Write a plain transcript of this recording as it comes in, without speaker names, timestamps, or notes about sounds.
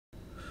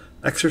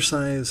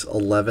Exercise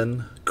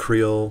 11,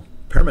 Creo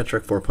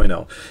Parametric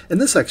 4.0. In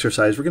this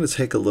exercise, we're going to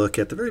take a look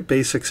at the very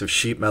basics of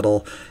sheet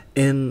metal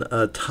in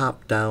a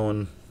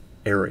top-down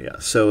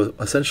area. So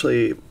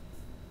essentially,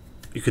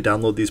 you could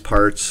download these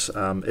parts.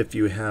 If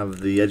you have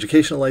the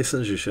educational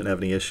license, you shouldn't have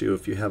any issue.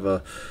 If you have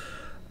a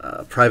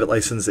private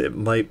license, it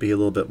might be a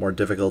little bit more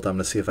difficult. I'm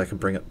going to see if I can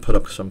put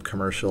up some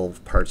commercial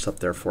parts up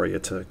there for you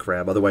to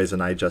grab. Otherwise, an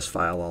iGest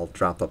file I'll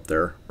drop up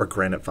there, or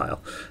Granite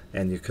file,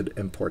 and you could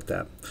import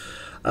that.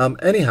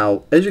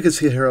 Anyhow, as you can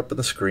see here up on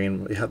the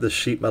screen, we have this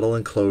sheet metal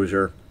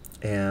enclosure,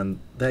 and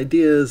the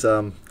idea is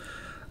we're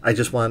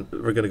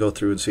going to go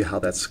through and see how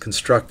that's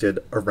constructed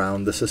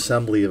around this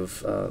assembly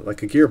of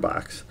like a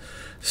gearbox.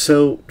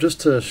 So just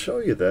to show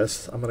you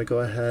this, I'm going to go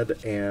ahead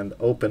and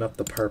open up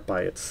the part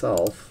by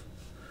itself,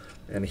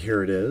 and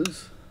here it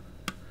is.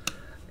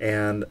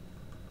 And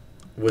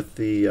with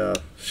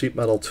the sheet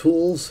metal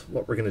tools,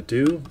 what we're going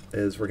to do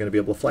is we're going to be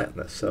able to flatten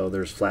this. So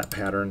there's flat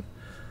pattern,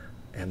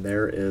 and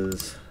there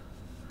is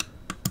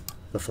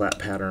the flat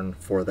pattern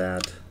for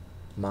that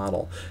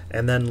model.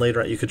 And then later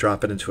on you could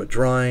drop it into a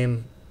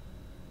drawing,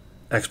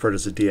 export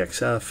as a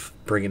DXF,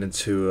 bring it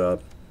into a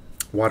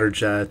water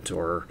jet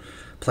or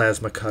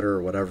plasma cutter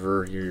or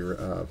whatever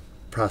your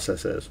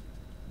process is.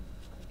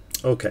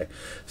 Okay,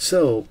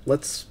 so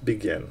let's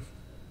begin.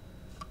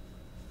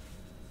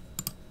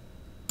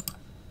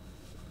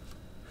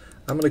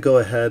 I'm going to go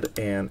ahead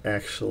and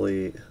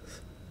actually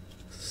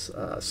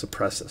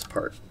suppress this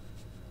part.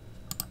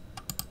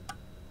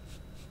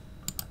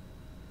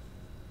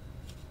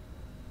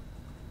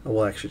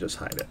 We'll actually just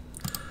hide it.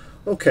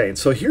 Okay,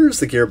 so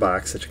here's the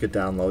gearbox that you could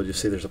download. You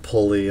see there's a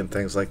pulley and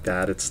things like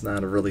that. It's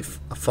not a really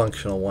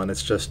functional one.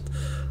 It's just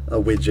a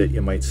widget,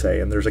 you might say.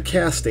 And there's a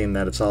casting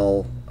that it's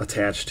all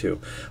attached to.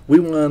 We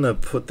want to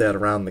put that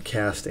around the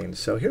casting.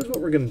 So here's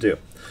what we're going to do.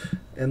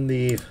 In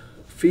the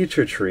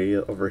feature tree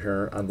over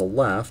here on the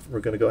left, we're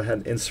going to go ahead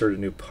and insert a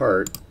new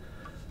part.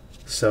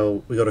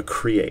 So we go to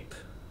Create.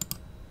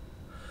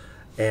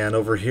 And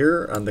over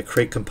here on the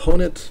Create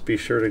component, be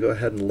sure to go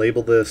ahead and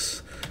label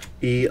this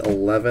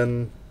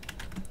E11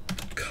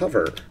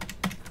 cover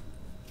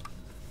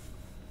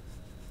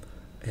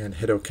and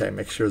hit OK.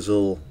 Make sure there's a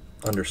little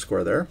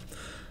underscore there,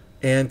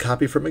 and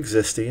copy from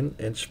existing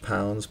inch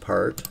pounds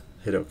part,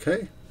 hit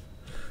OK.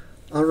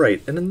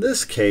 Alright, and in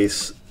this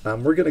case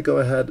we're going to go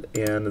ahead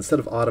and instead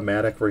of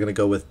automatic, we're going to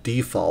go with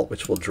default,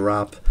 which will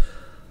drop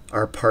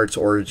our parts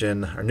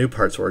origin, our new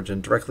parts origin,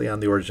 directly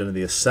on the origin of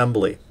the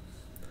assembly.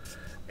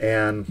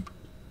 And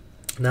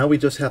now we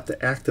just have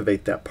to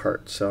activate that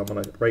part. So I'm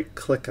going to right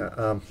click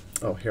on,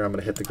 here I'm going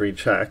to hit the green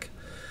check,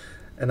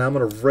 and I'm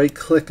going to right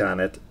click on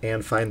it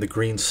and find the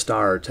green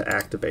star to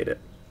activate it.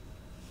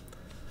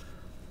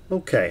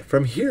 Okay,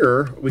 from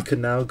here we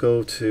can now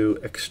go to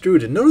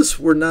extrude, and notice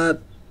we're not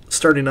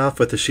starting off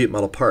with a sheet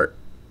metal part.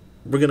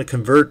 We're going to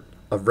convert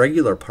a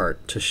regular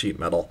part to sheet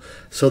metal.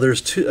 So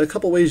there's a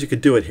couple ways you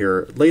could do it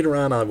here. Later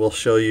on I will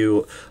show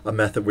you a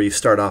method where you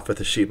start off with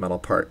a sheet metal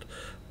part,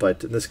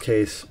 but in this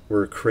case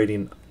we're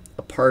creating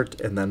a part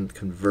and then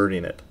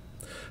converting it.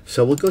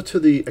 So we'll go to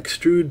the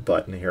extrude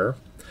button here,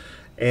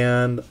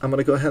 and I'm going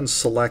to go ahead and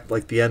select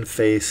like the end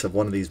face of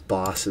one of these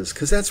bosses,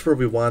 because that's where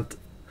we want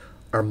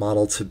our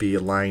model to be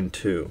aligned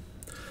to.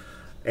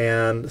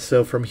 And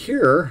so from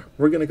here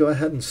we're going to go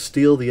ahead and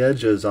steal the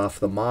edges off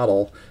the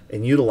model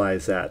and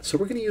utilize that. So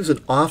we're going to use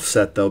an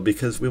offset though,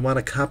 because we want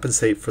to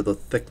compensate for the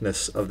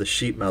thickness of the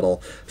sheet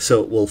metal,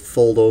 so it will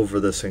fold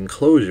over this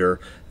enclosure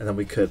and then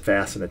we could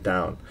fasten it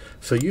down.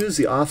 So use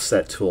the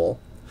offset tool,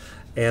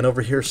 and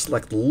over here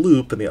select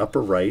loop in the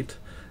upper right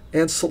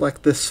and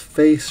select this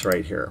face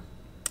right here.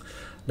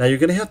 Now you're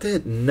going to have to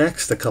hit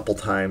next a couple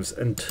times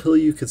until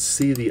you can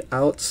see the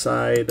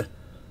outside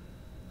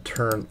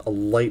turn a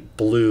light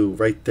blue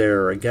right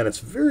there. Again, it's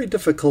very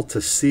difficult to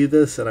see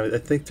this, and I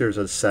think there's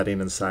a setting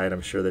inside.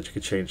 I'm sure that you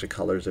could change the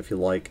colors if you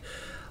like,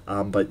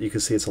 but you can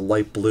see it's a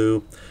light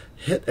blue.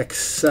 Hit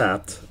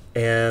accept,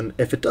 and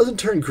if it doesn't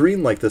turn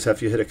green like this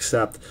after you hit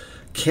accept,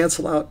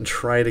 cancel out and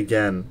try it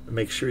again.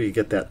 Make sure you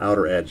get that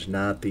outer edge,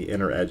 not the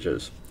inner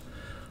edges.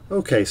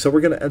 Okay, so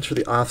we're going to enter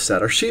the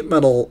offset. Our sheet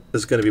metal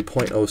is going to be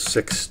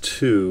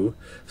 0.062,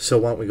 so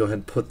why don't we go ahead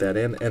and put that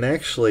in. And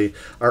actually,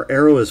 our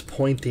arrow is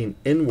pointing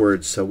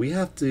inwards, so we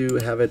have to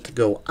have it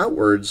go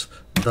outwards,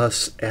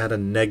 thus add a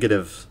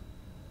negative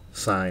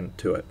sign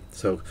to it.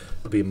 So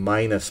it'll be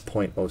minus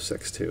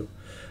 0.062.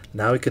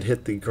 Now we could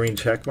hit the green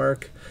check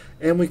mark,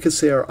 and we could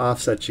see our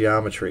offset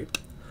geometry.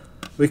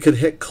 We could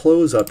hit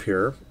close up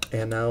here,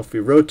 and now if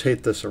we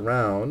rotate this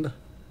around,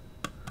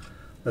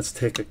 let's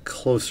take a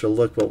closer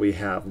look what we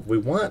have. We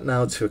want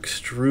now to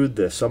extrude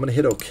this, so I'm going to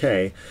hit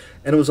OK,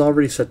 and it was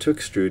already set to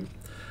extrude.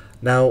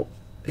 Now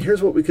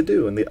here's what we could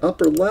do. In the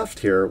upper left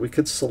here we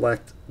could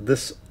select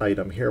this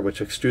item here, which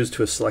extrudes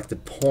to a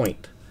selected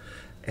point,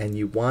 and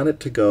you want it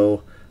to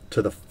go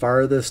to the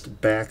farthest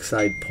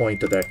backside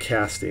point of that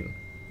casting,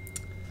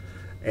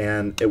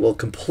 and it will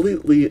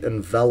completely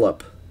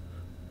envelop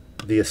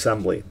the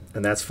assembly,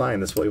 and that's fine.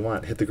 That's what we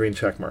want. Hit the green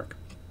check mark.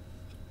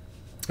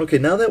 Okay,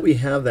 now that we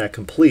have that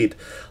complete,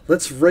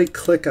 let's right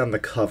click on the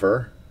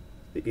cover,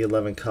 the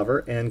E11 cover,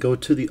 and go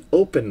to the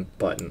Open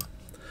button.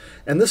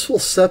 And this will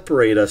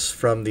separate us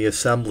from the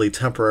assembly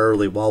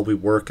temporarily while we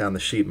work on the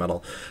sheet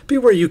metal.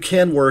 Beware, you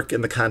can work in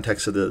the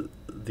context of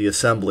the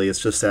assembly. It's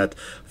just that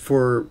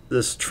for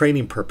this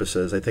training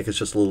purposes, I think it's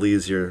just a little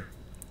easier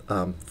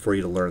for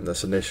you to learn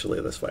this initially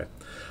this way.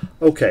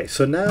 Okay,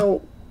 so now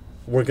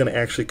we're going to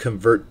actually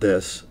convert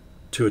this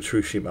to a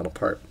true sheet metal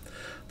part.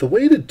 The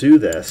way to do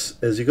this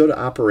is you go to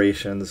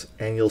Operations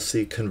and you'll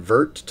see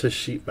Convert to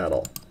Sheet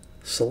Metal.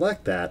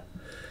 Select that.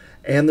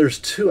 And there's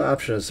two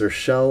options. There's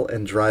shell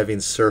and driving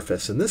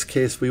surface. In this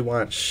case, we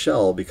want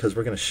shell because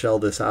we're going to shell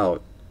this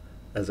out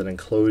as an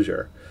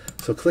enclosure.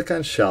 So click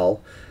on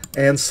shell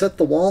and set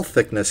the wall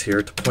thickness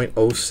here to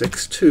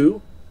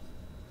 0.062.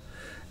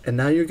 And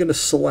now you're going to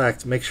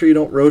select, make sure you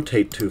don't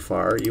rotate too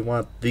far. You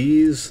want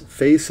these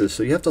faces.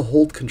 So you have to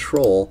hold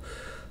Control,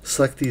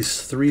 select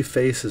these three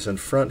faces in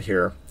front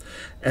here.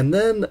 And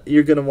then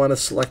you're going to want to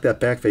select that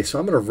back face. So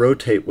I'm going to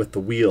rotate with the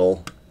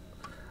wheel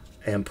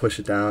and push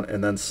it down,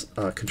 and then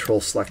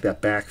Control select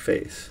that back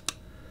face.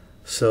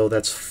 So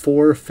that's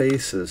 4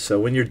 faces. So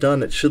when you're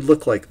done, it should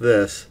look like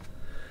this.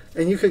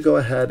 And you could go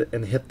ahead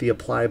and hit the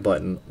Apply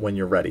button when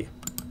you're ready.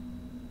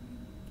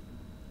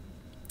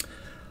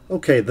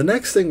 Okay, the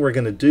next thing we're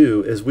going to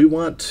do is we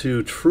want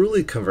to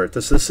truly convert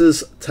this. This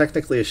is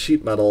technically a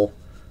sheet metal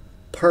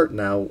part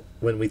now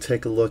when we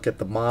take a look at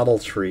the model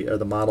tree or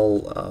the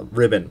model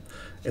ribbon.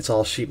 It's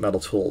all sheet metal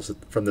tools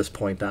from this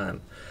point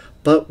on.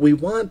 But we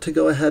want to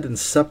go ahead and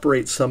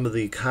separate some of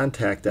the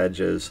contact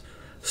edges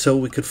so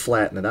we could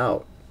flatten it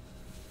out.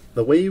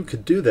 The way you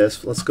could do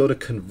this, let's go to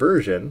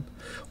Conversion.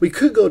 We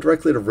could go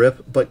directly to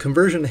Rip, but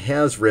Conversion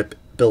has Rip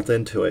built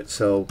into it,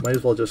 so might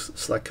as well just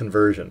select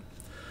Conversion.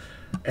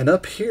 And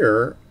up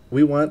here,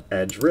 we want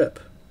Edge Rip.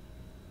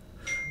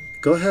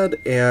 Go ahead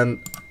and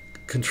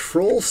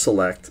Control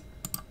select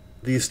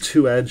these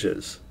two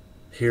edges,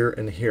 here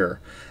and here,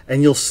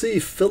 and you'll see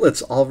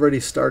fillets already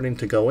starting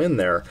to go in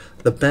there.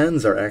 The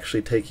bends are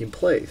actually taking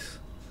place,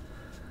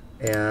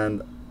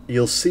 and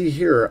you'll see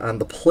here on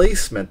the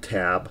Placement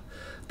tab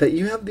that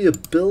you have the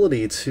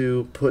ability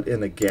to put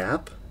in a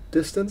gap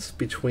distance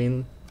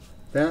between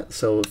that.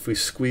 So if we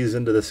squeeze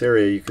into this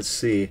area, you could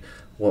see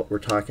what we're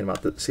talking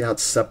about. See how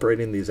it's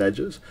separating these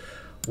edges?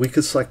 We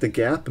could select a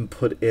gap and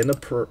put in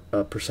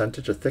a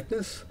percentage of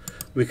thickness.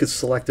 We could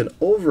select an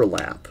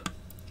overlap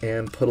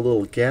and put a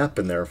little gap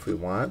in there if we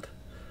want,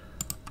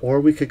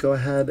 or we could go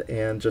ahead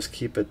and just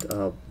keep it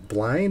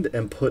blind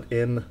and put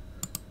in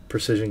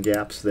precision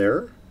gaps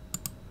there,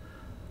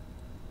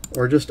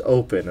 or just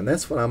open, and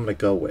that's what I'm going to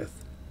go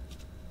with.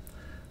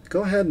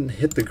 Go ahead and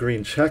hit the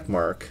green check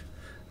mark,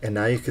 and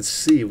now you can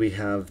see we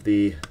have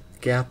the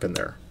gap in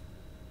there,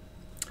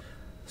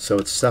 so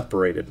it's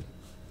separated.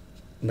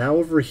 Now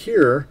over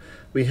here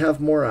we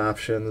have more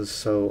options,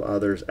 so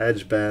there's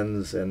edge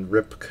bends and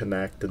rip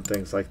connect and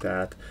things like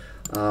that.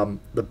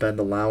 The bend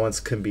allowance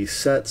can be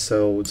set,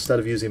 so instead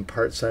of using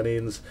part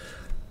settings,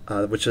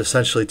 which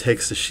essentially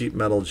takes the sheet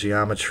metal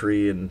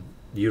geometry and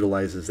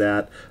utilizes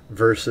that,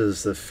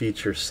 versus the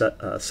feature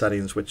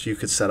settings, which you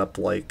could set up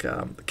like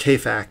K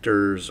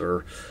factors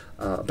or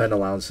bend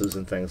allowances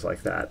and things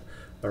like that,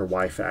 or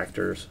Y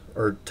factors,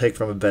 or take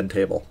from a bend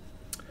table.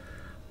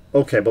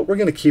 Okay, but we're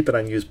going to keep it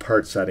on use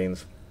part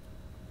settings.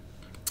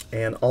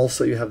 And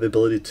also you have the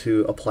ability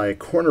to apply a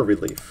corner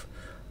relief,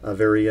 a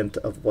variant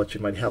of what you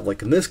might have.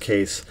 Like in this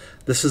case,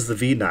 this is the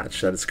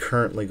V-notch that it's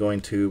currently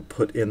going to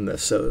put in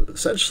this. So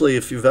essentially,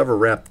 if you've ever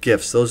wrapped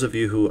gifts, those of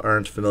you who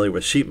aren't familiar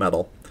with sheet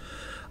metal,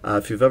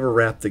 if you've ever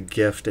wrapped a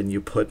gift and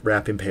you put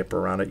wrapping paper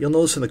around it, you'll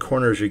notice in the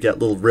corners you get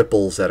little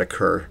ripples that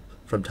occur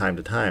from time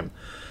to time.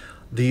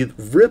 The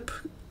rip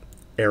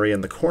area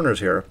in the corners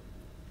here,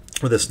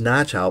 with this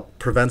notch out,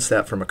 prevents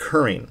that from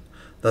occurring,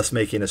 thus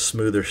making a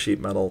smoother sheet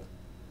metal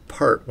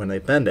part when they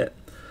bend it.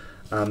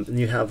 And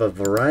you have a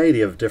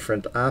variety of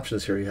different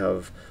options here. You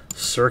have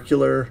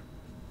circular,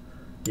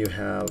 you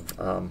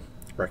have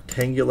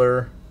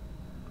rectangular,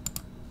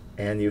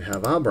 and you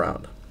have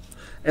oblong.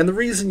 And the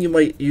reason you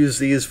might use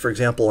these, for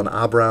example, an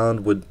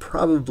oblong would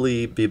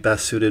probably be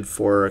best suited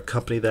for a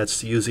company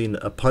that's using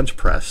a punch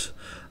press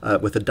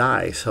with a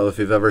die. So if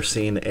you've ever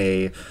seen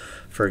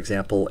for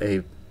example,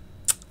 a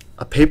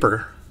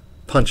paper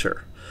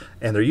puncher,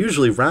 and they're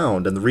usually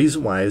round, and the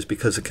reason why is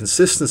because the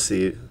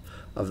consistency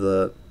of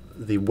the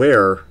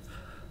wear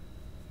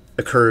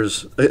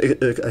occurs,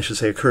 I should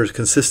say, occurs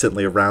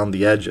consistently around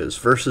the edges,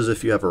 versus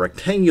if you have a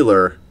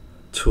rectangular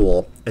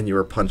tool and you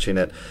were punching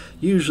it,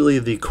 usually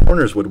the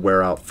corners would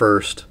wear out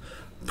first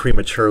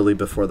prematurely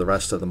before the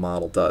rest of the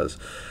model does.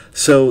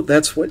 So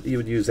that's what you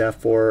would use that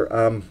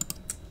for.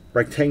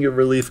 Rectangular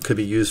relief could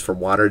be used for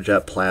water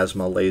jet,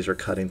 plasma, laser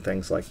cutting,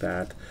 things like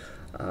that.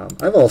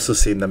 I've also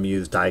seen them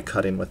use die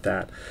cutting with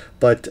that.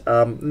 But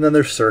and then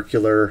there's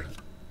circular.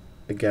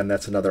 Again,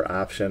 that's another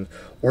option.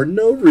 Or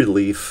no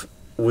relief,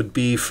 would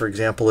be, for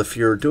example, if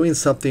you're doing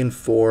something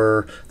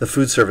for the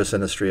food service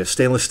industry, a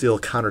stainless steel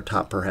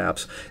countertop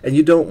perhaps, and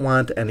you don't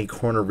want any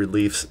corner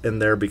reliefs in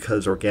there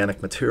because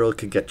organic material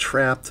could get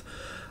trapped,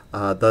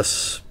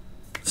 thus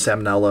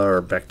salmonella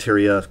or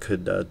bacteria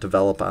could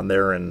develop on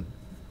there and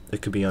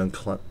it could be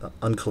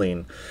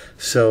unclean.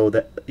 So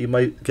that you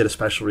might get a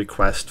special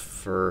request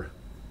for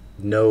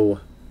no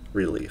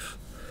relief.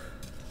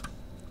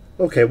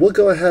 Okay, we'll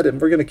go ahead and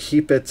we're going to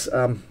keep it,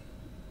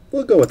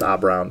 we'll go with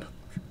Obround.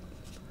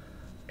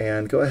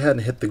 And go ahead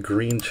and hit the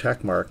green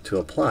check mark to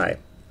apply.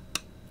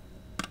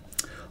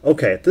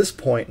 Okay, at this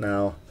point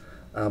now,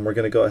 we're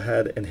going to go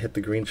ahead and hit the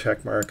green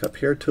check mark up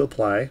here to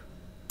apply.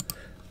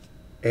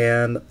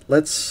 And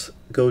let's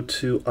go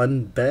to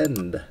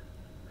Unbend.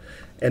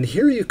 And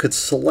here you could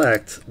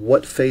select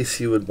what face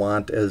you would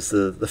want as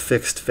the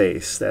fixed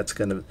face. That's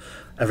going to,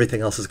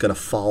 everything else is going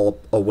to fall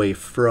away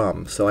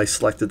from. So I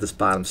selected this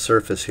bottom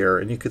surface here,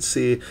 and you could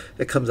see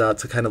it comes out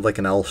to kind of like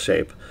an L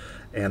shape.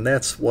 And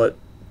that's what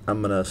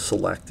I'm going to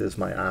select as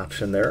my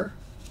option there.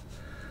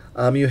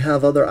 You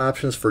have other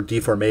options for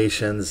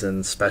deformations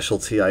and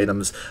specialty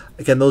items.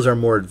 Again, those are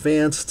more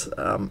advanced.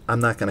 I'm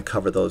not going to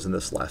cover those in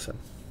this lesson.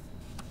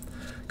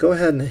 Go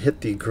ahead and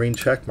hit the green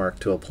check mark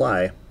to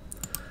apply.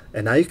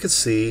 And now you can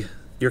see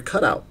your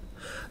cutout.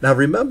 Now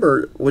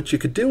remember, what you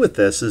could do with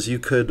this is you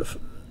could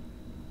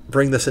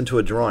bring this into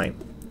a drawing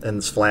in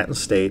its flattened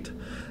state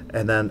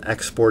and then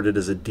export it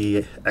as a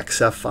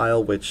DXF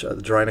file, which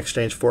the drawing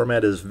exchange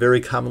format is very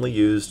commonly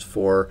used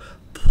for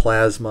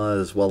plasma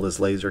as well as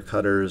laser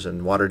cutters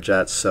and water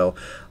jets, so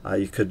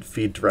you could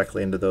feed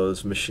directly into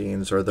those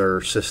machines or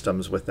their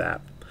systems with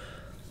that.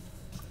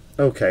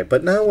 Okay,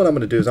 but now what I'm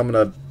going to do is I'm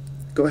going to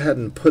go ahead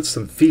and put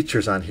some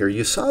features on here.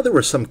 You saw there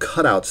were some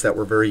cutouts that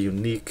were very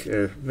unique,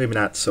 maybe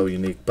not so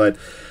unique, but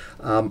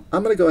I'm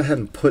going to go ahead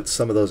and put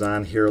some of those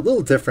on here. A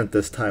little different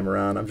this time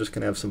around. I'm just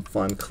going to have some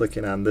fun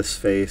clicking on this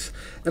face,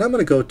 and I'm going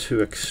to go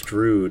to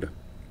Extrude.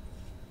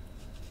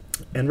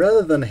 And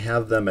rather than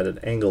have them at an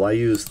angle, I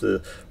use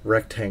the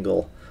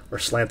rectangle or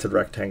slanted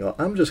rectangle.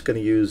 I'm just going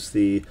to use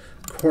the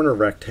corner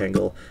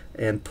rectangle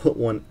and put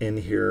one in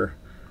here.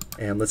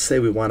 And let's say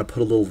we want to put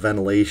a little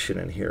ventilation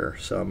in here.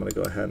 So I'm going to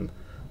go ahead and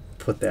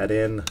put that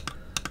in,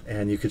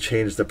 and you could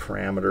change the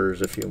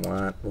parameters if you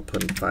want. We'll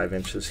put in 5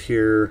 inches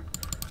here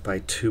by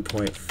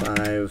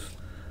 2.5,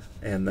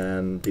 and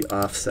then the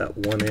offset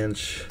 1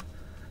 inch,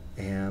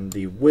 and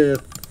the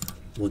width,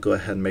 we'll go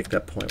ahead and make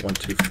that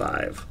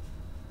 0.125.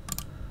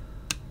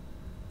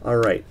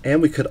 Alright,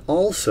 and we could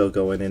also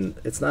go in, and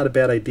it's not a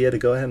bad idea to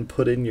go ahead and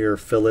put in your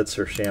fillets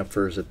or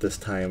chamfers at this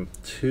time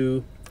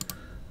too.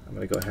 I'm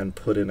going to go ahead and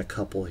put in a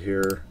couple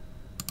here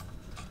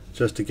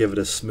just to give it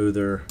a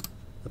smoother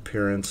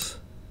appearance.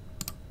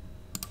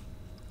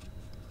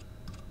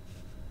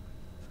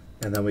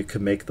 And then we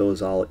could make those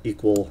all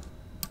equal.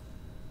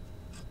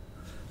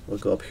 We'll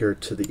go up here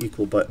to the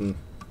equal button.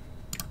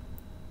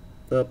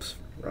 Oops,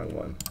 wrong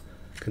one.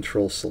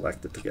 Control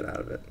select it to get out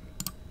of it.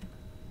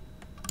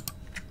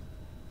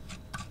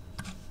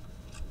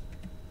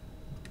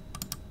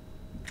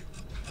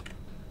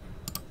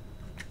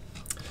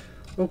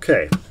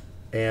 Okay,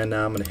 and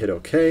now I'm going to hit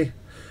OK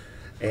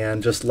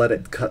and just let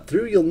it cut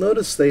through. You'll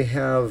notice they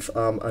have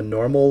a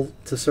normal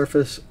to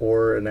surface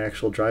or an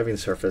actual driving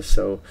surface.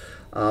 So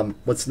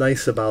what's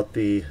nice about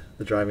the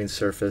driving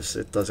surface,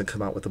 it doesn't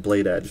come out with a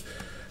blade edge.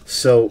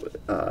 So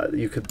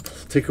you could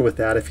tinker with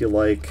that if you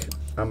like.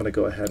 I'm going to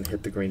go ahead and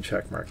hit the green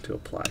check mark to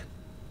apply.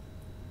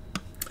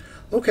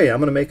 Okay, I'm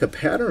going to make a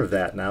pattern of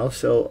that now.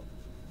 So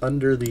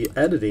under the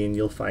editing,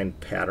 you'll find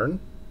pattern.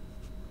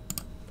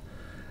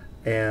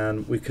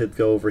 And we could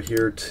go over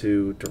here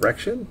to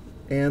direction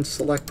and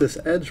select this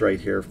edge right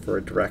here for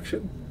a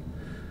direction.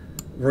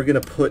 We're going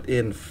to put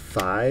in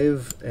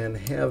 5 and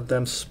have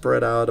them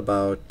spread out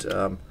about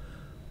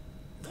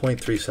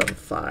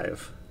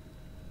 0.375.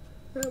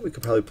 And we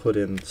could probably put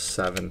in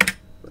 7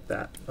 with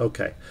that.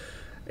 Okay,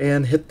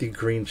 and hit the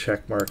green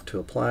check mark to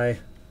apply.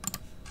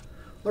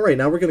 All right,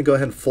 now we're going to go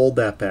ahead and fold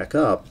that back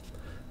up.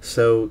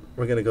 So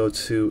we're going to go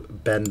to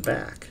bend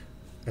back,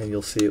 and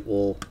you'll see it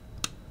will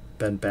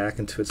bend back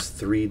into its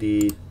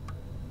 3D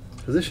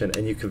position,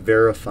 and you can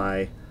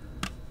verify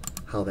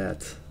how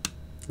that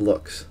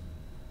looks.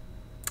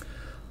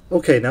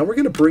 Okay, now we're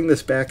going to bring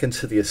this back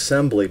into the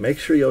assembly. Make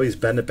sure you always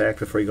bend it back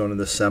before you go into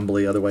the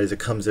assembly, otherwise it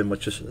comes in with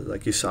just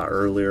like you saw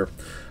earlier.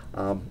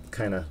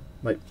 Kind of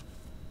might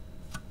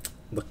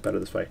look better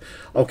this way.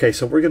 Okay,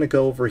 so we're going to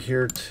go over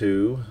here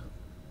to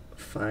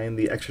find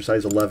the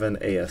exercise 11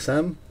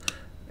 ASM.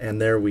 And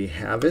there we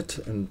have it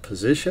in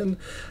position.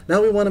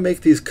 Now we want to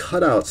make these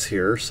cutouts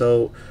here,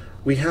 so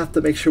we have to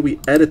make sure we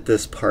edit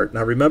this part.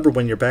 Now remember,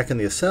 when you're back in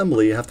the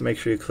assembly, you have to make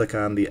sure you click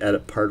on the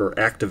edit part or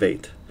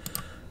activate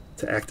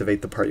to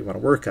activate the part you want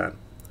to work on.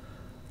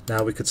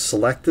 Now we could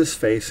select this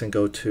face and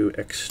go to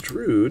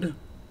extrude,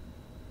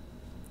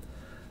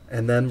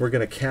 and then we're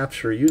going to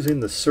capture using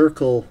the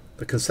circle,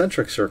 the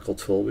concentric circle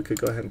tool. We could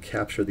go ahead and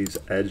capture these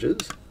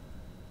edges.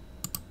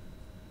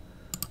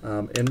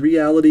 In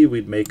reality,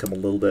 we'd make them a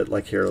little bit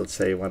like here. Let's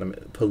say you want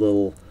to put a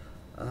little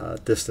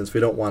distance. We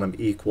don't want them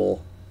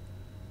equal,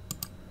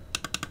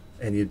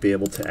 and you'd be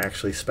able to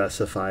actually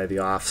specify the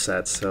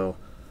offset. So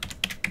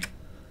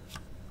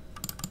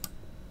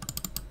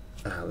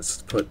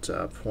let's put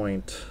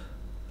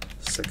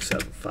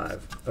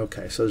 0.675.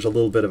 Okay, so there's a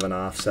little bit of an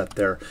offset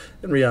there.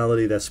 In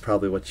reality, that's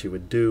probably what you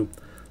would do.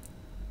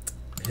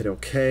 Hit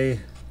OK,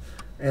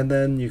 and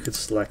then you could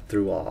select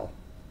through all.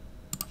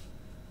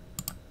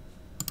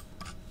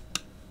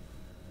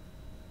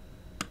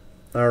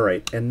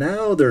 Alright, and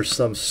now there's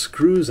some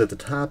screws at the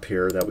top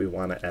here that we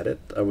want to edit.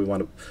 We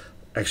want to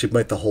actually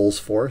make the holes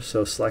for.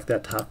 So select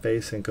that top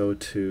face and go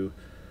to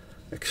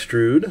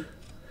Extrude.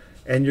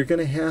 And you're going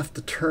to have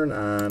to turn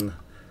on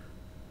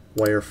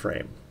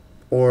Wireframe.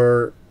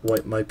 Or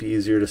what might be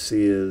easier to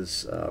see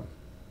is,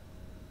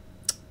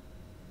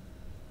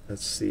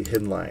 let's see,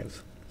 Hidden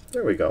Lines.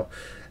 There we go.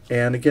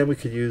 And again, we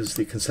could use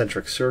the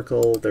concentric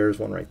circle. There's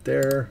one right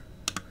there.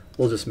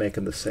 We'll just make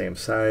them the same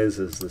size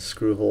as the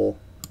screw hole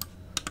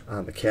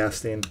on the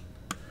casting,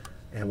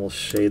 and we'll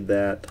shade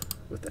that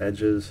with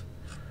edges,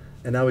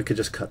 and now we could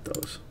just cut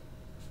those,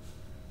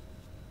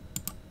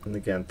 and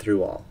again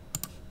through all.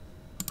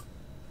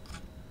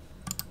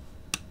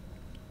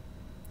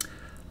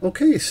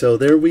 Okay, so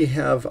there we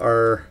have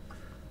our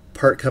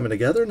part coming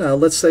together. Now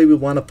let's say we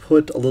want to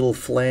put a little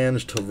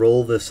flange to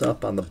roll this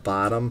up on the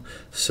bottom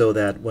so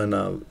that when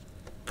a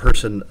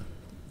person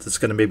that's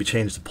going to maybe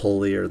change the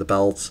pulley or the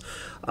belts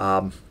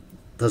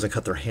doesn't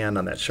cut their hand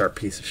on that sharp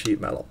piece of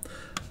sheet metal.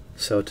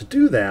 So to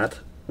do that,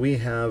 we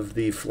have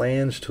the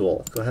flange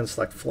tool. Go ahead and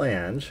select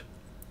flange.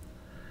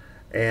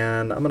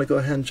 And I'm going to go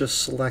ahead and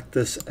just select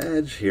this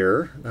edge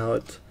here. Now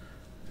it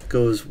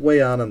goes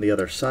way out on the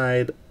other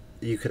side.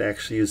 You could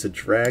actually use the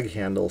drag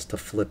handles to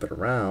flip it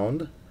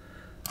around.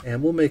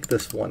 And we'll make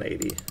this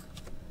 180.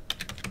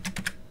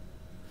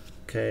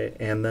 Okay,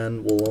 and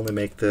then we'll only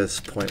make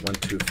this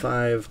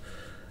 0.125.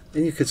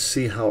 And you could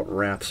see how it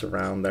wraps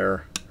around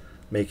there,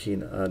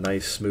 making a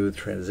nice smooth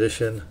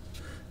transition.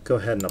 Go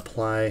ahead and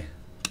apply.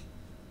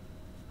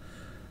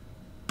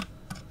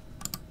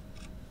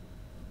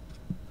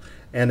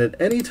 And at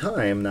any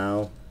time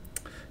now,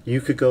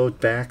 you could go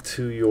back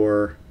to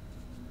your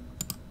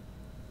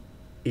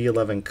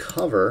E11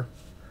 cover,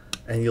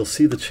 and you'll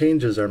see the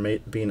changes are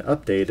being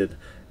updated,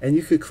 and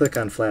you could click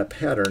on flat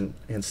pattern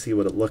and see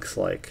what it looks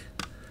like.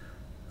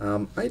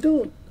 I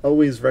don't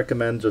always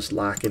recommend just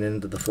locking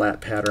into the flat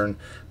pattern,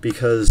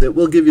 because it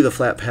will give you the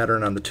flat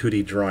pattern on the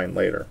 2D drawing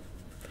later.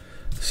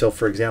 So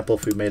for example,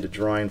 if we made a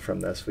drawing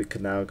from this, we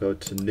could now go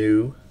to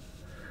New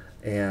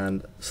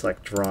and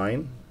select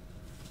Drawing,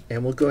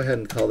 and we'll go ahead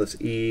and call this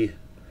E11.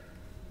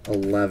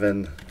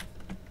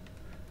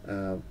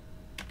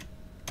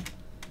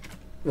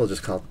 We'll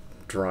just call it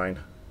Drawing.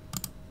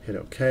 Hit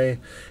OK,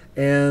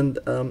 and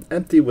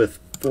empty with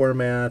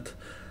Format.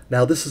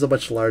 Now this is a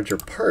much larger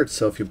part,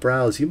 so if you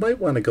browse, you might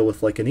want to go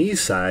with like an E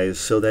size,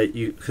 so that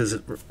you, because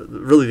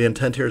really the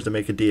intent here is to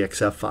make a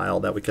DXF file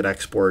that we could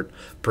export,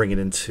 bring it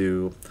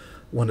into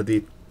one of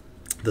the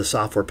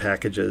software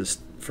packages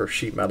for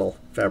sheet metal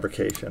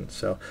fabrication.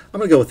 So I'm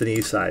going to go with an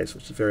E size,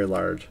 which is very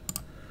large,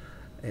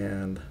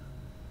 and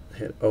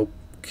hit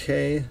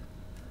OK.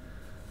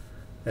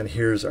 And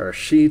here's our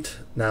sheet.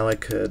 Now I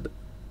could,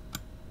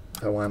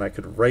 if I want, I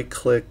could right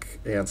click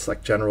and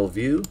select General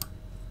View,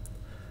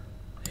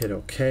 hit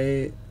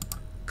OK,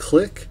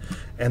 click,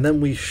 and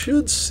then we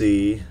should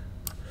see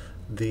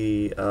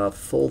the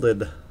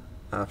folded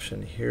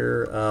option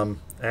here.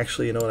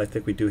 Actually, you know what, I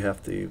think we do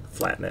have to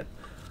flatten it.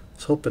 I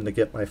was hoping to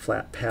get my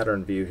flat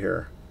pattern view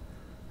here,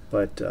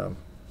 but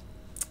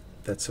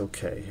that's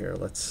okay. Here,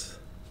 let's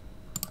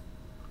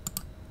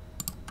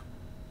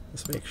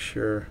make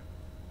sure.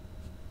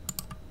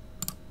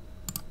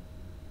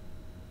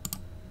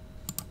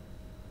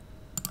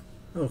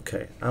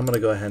 Okay, I'm going to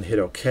go ahead and hit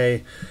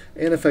OK,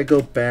 and if I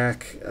go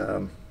back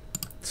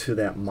to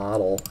that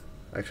model,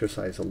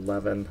 exercise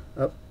 11,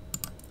 up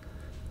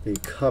the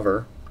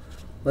cover,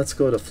 let's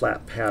go to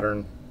flat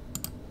pattern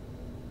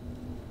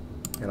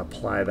and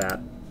apply that,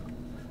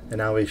 and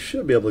now we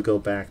should be able to go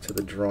back to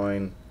the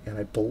drawing, and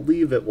I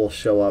believe it will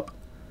show up.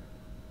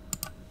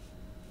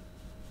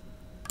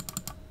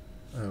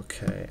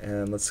 Okay,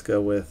 and let's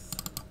go with,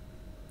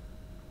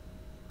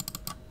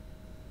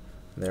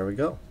 there we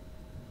go.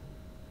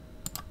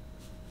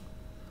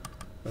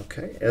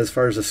 Okay, as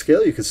far as the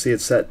scale, you can see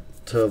it's set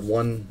to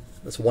 1,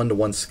 that's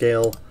 1:1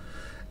 scale,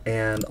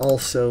 and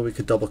also we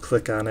could double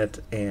click on it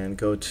and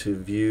go to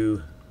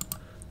View,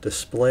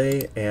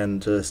 Display,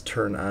 and just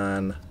turn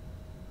on,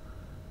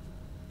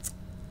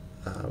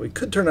 we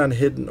could turn on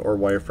hidden or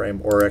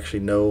wireframe, or actually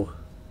no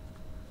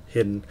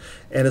hidden.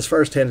 And as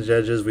far as tangent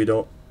edges, we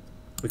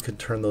could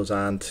turn those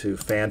on to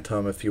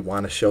phantom if you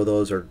want to show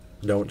those, or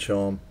don't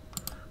show them.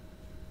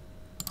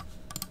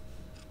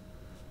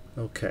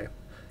 Okay.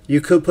 You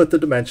could put the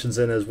dimensions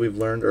in as we've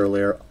learned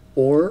earlier,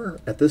 or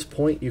at this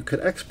point you could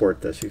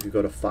export this. You could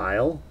go to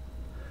File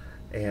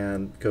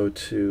and go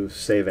to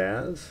Save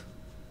As,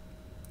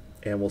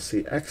 and we'll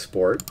see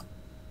Export,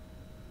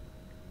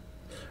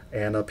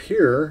 and up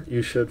here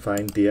you should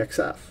find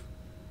DXF.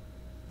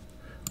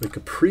 We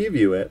could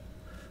preview it.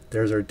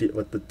 There's our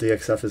what the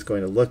DXF is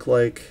going to look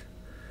like,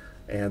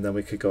 and then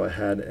we could go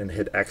ahead and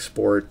hit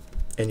export,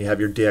 and you have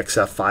your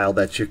DXF file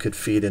that you could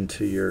feed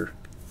into your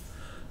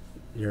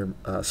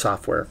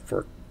software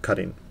for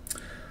cutting.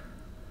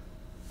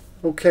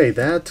 Okay,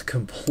 that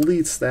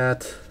completes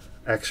that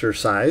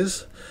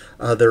exercise.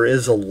 There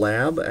is a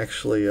lab,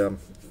 actually,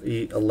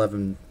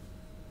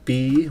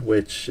 E11B,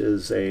 which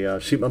is a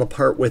sheet metal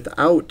part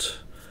without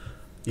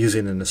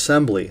using an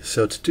assembly.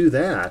 So to do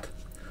that,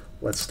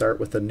 let's start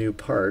with a new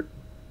part.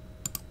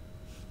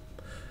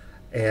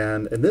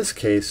 And in this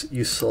case,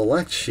 you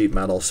select sheet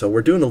metal. So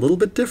we're doing a little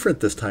bit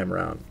different this time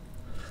around.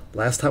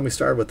 Last time we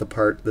started with the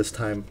part, this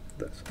time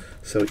this.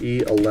 So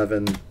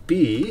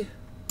E11B.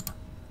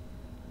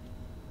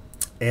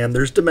 And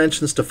there's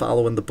dimensions to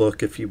follow in the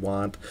book if you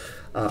want.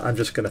 I'm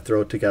just going to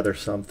throw together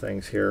some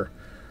things here.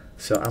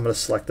 So I'm going to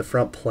select the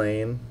front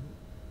plane,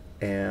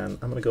 and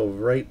I'm going to go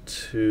right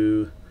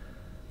to,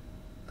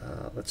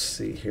 let's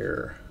see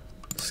here,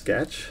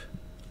 sketch.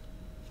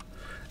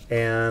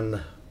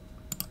 And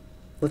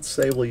let's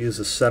say we'll use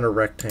a center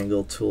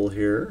rectangle tool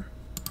here,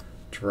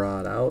 draw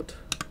it out,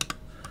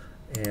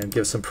 and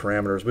give some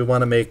parameters. We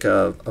want to make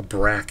a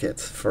bracket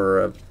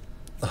for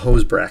a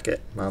hose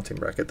bracket, mounting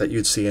bracket that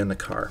you'd see in a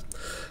car.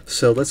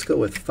 So let's go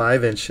with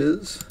 5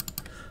 inches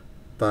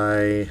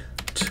by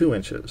 2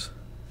 inches,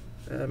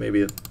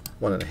 maybe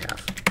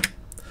 1.5.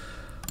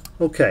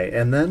 Okay,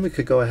 and then we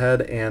could go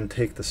ahead and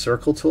take the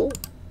circle tool,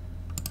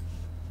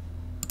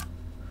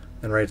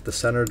 and right at the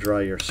center draw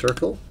your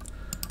circle.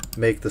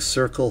 Make the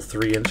circle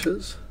 3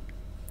 inches,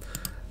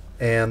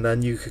 and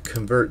then you could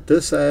convert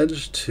this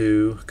edge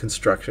to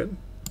construction.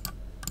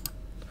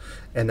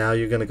 And now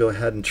you're going to go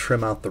ahead and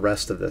trim out the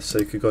rest of this. So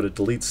you could go to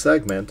delete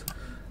segment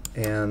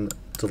and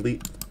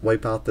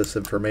wipe out this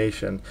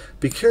information.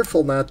 Be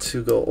careful not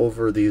to go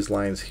over these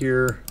lines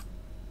here,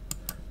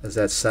 as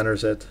that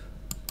centers it.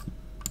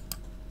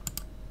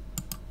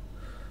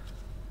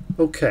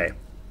 Okay,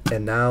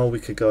 and now we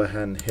could go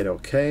ahead and hit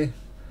OK.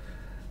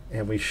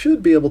 And we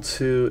should be able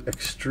to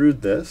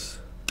extrude this.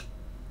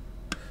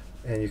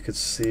 And you can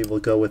see we'll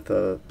go with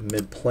the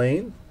mid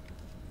plane.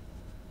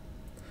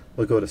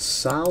 We'll go to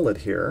solid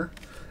here,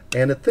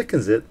 and it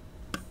thickens it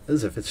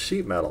as if it's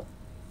sheet metal.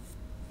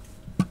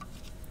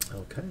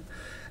 Okay,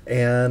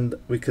 and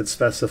we could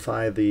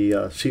specify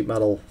the sheet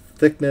metal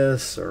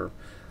thickness, or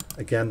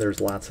again, there's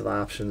lots of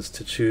options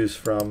to choose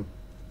from.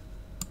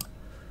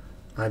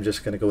 I'm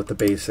just going to go with the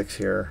basics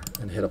here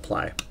and hit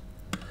apply.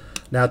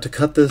 Now to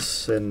cut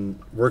this and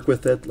work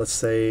with it, let's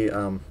say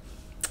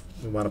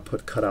we want to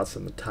put cutouts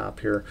in the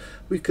top here.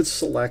 We could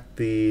select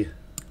the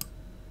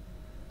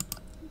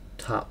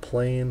top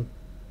plane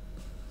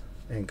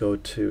and go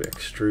to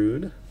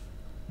extrude,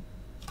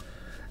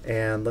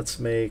 and let's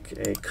make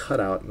a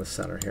cutout in the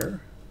center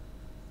here.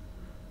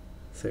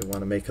 Say we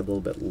want to make it a little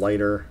bit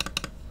lighter,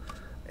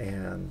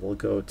 and we'll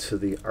go to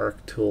the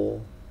arc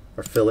tool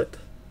or fillet,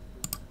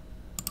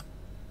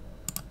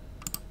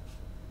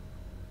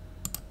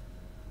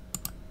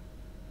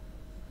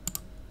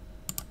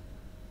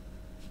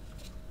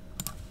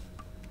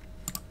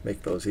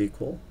 make those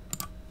equal.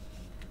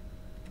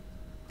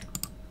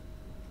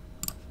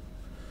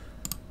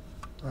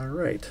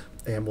 Alright,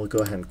 and we'll go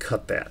ahead and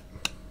cut that.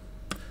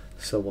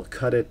 So we'll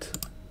cut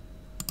it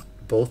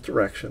both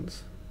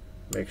directions.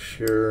 Make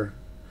sure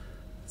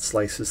it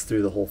slices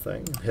through the whole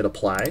thing. Hit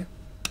apply.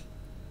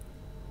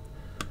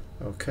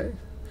 Okay.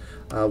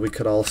 We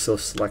could also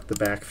select the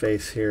back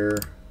face here,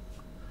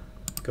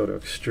 go to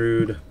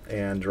extrude,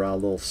 and draw a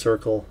little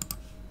circle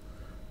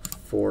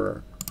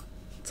for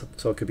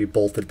so it could be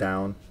bolted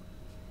down.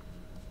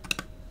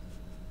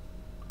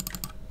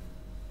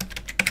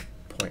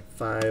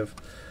 0.5.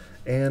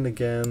 And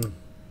again,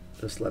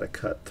 just let it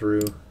cut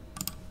through.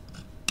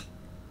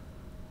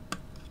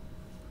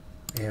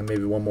 And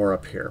maybe one more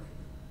up here,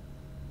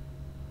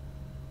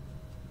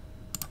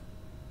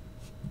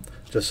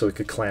 just so we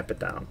could clamp it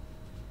down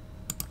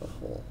the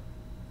hole.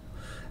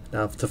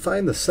 Now to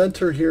find the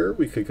center here,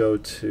 we could go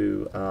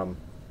to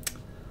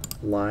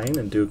line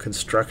and do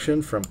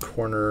construction from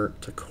corner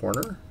to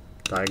corner,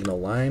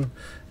 diagonal line.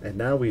 And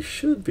now we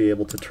should be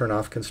able to turn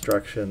off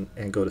construction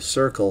and go to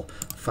circle,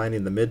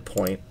 finding the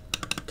midpoint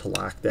to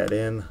lock that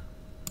in.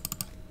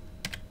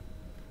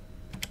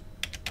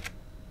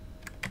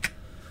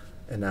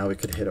 And now we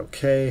could hit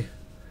OK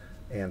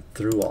and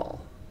through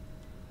all.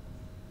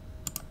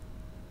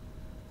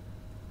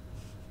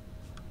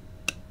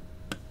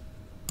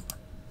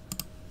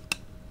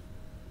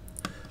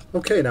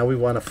 Okay, now we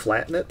want to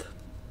flatten it.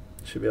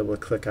 Should be able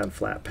to click on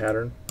flat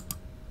pattern.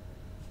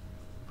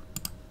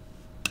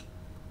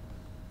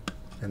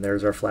 And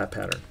there's our flat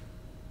pattern.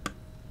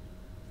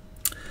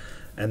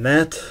 And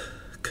that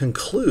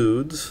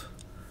concludes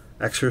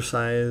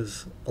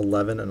exercise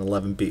 11 and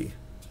 11B.